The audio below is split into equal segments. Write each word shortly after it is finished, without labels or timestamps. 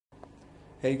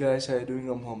Hey guys, how you doing?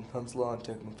 I'm home Hamzla on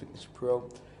Techno Fitness Pro,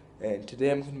 and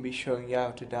today I'm going to be showing you how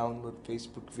to download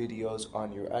Facebook videos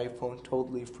on your iPhone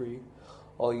totally free.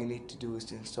 All you need to do is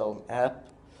to install an app.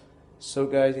 So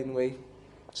guys, anyway,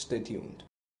 stay tuned.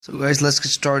 So guys, let's get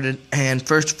started. And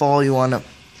first of all, you want to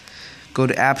go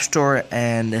to App Store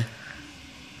and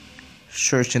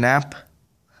search an app.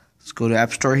 Let's go to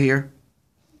App Store here.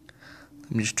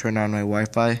 Let me just turn on my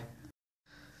Wi-Fi.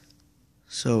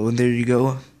 So there you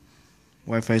go.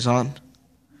 Wi-Fi's on.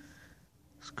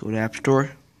 Let's go to App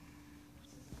Store.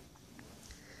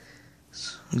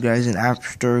 So guys, in App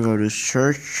Store, go to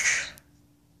search.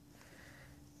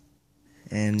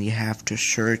 And you have to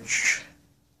search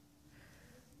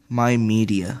My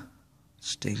Media.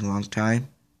 It's taking a long time.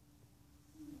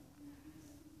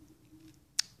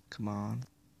 Come on.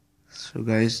 So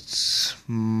guys, it's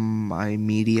My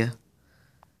Media.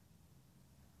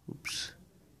 Oops.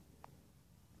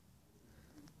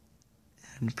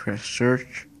 And press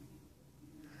search.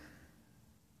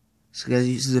 So guys,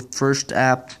 this is the first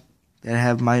app that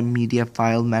have My Media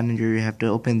File Manager. You have to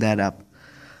open that up.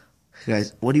 So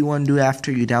guys, what do you want to do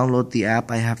after you download the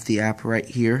app? I have the app right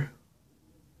here.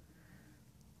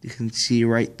 You can see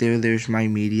right there, there's My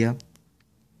Media.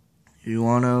 You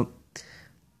want to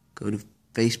go to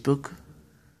Facebook.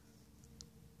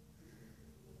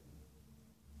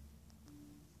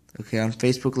 Okay, on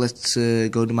Facebook, let's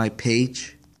go to my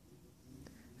page.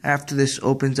 After this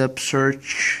opens up,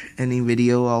 search any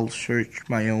video. I'll search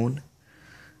my own.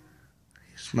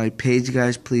 It's my page,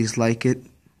 guys. Please like it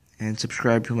and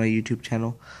subscribe to my YouTube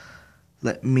channel.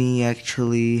 Let me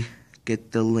actually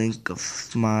get the link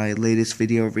of my latest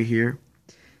video over here.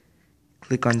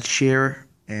 Click on share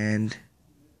and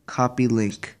copy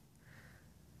link.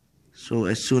 So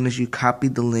as soon as you copy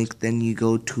the link, then you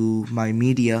go to My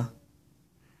Media,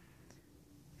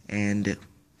 and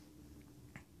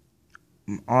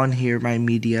on here, My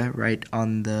Media, right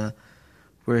on the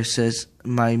where it says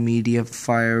My Media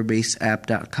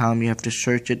Firebaseapp.com, you have to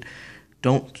search it.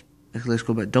 Let's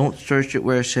go back. Don't search it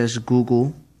where it says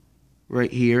Google,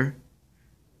 right here.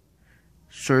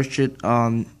 Search it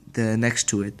on the next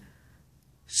to it,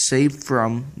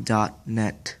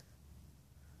 savefrom.net.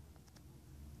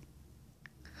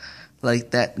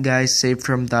 Like that, guys,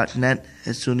 savefrom.net.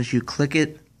 As soon as you click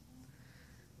it,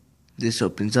 this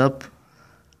opens up.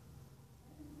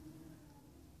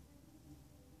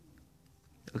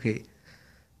 Okay,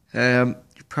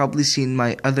 you've probably seen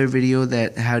my other video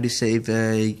that how to save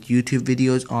YouTube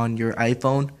videos on your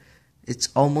iPhone. It's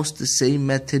almost the same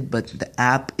method, but the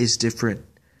app is different.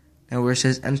 Now where it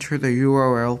says enter the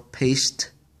URL,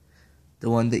 paste the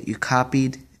one that you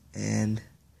copied, and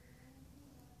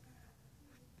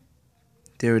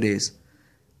there it is.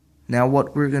 Now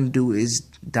what we're going to do is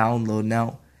download.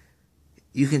 Now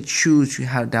you can choose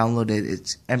how to download it.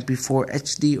 It's MP4,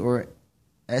 HD, or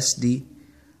SD.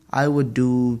 I would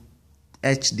do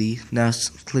HD. Now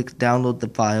click download the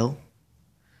file.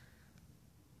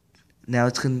 Now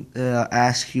it's going to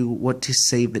ask you what to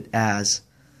save it as.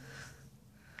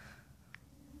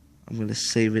 I'm going to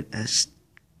save it as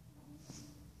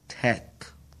tech.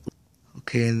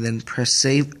 Okay, and then press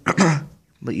save.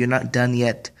 But you're not done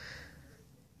yet.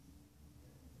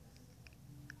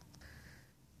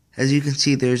 As you can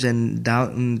see, there's a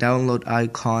download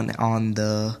icon on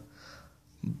the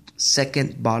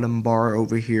second bottom bar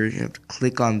over here. You have to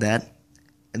click on that,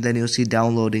 and then you'll see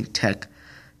downloading tech.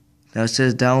 Now it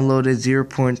says downloaded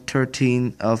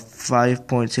 0.13 of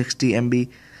 5.60 MB.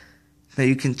 Now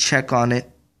you can check on it.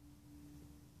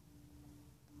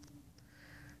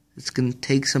 It's going to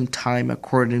take some time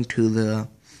according to the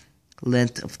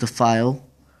length of the file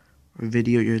or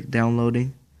video you're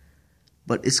downloading,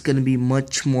 but it's going to be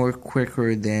much more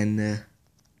quicker than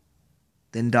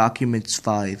Documents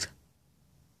 5.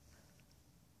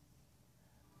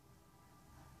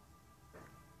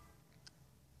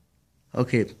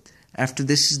 Okay, after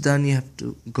this is done, you have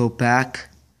to go back.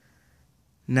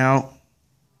 Now,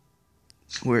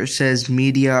 where it says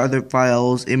Media, Other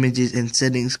Files, Images, and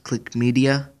Settings, click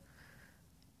Media.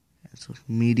 So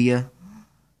Media.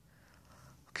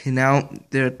 Okay, now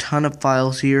there are a ton of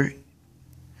files here.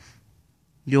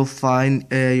 You'll find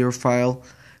your file.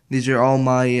 These are all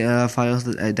my files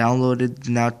that I downloaded.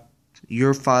 Now,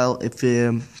 your file, if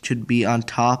it should be on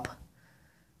top.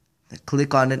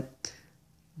 Click on it.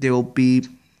 There will be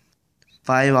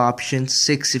 5 options,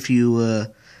 6 if you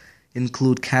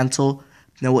include cancel.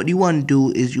 Now what you want to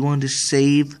do is you want to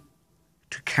save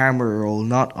to camera roll,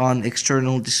 not on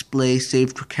external display.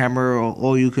 Save to camera roll,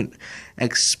 or you can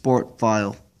export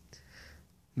file.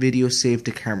 Video save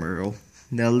to camera roll.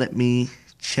 Now let me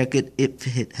check it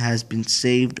if it has been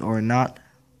saved or not.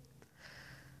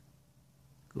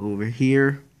 Go over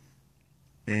here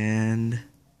and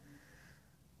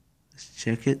let's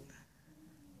check it.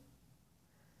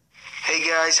 Hey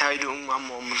guys, how you doing? I'm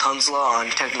Mohammed Hansla on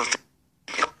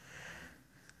TechnoFitness.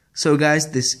 So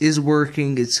guys, this is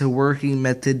working. It's a working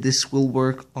method. This will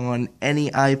work on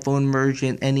any iPhone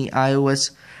version, any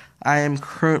iOS. I am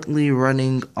currently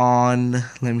running on,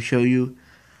 let me show you.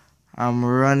 I'm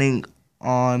running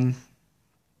on,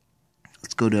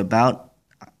 let's go to about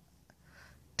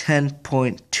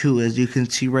 10.2, as you can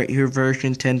see right here,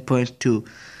 version 10.2.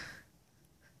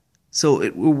 So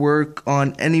it will work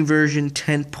on any version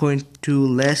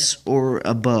 10.2 less or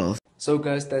above. So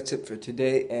guys, that's it for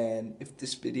today, and if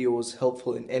this video was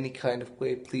helpful in any kind of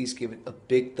way, please give it a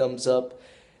big thumbs up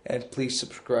and please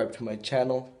subscribe to my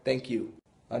channel. Thank you.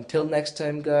 Until next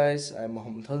time guys, I'm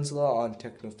Mohammed Hansla on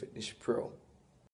Techno Fitness Pro.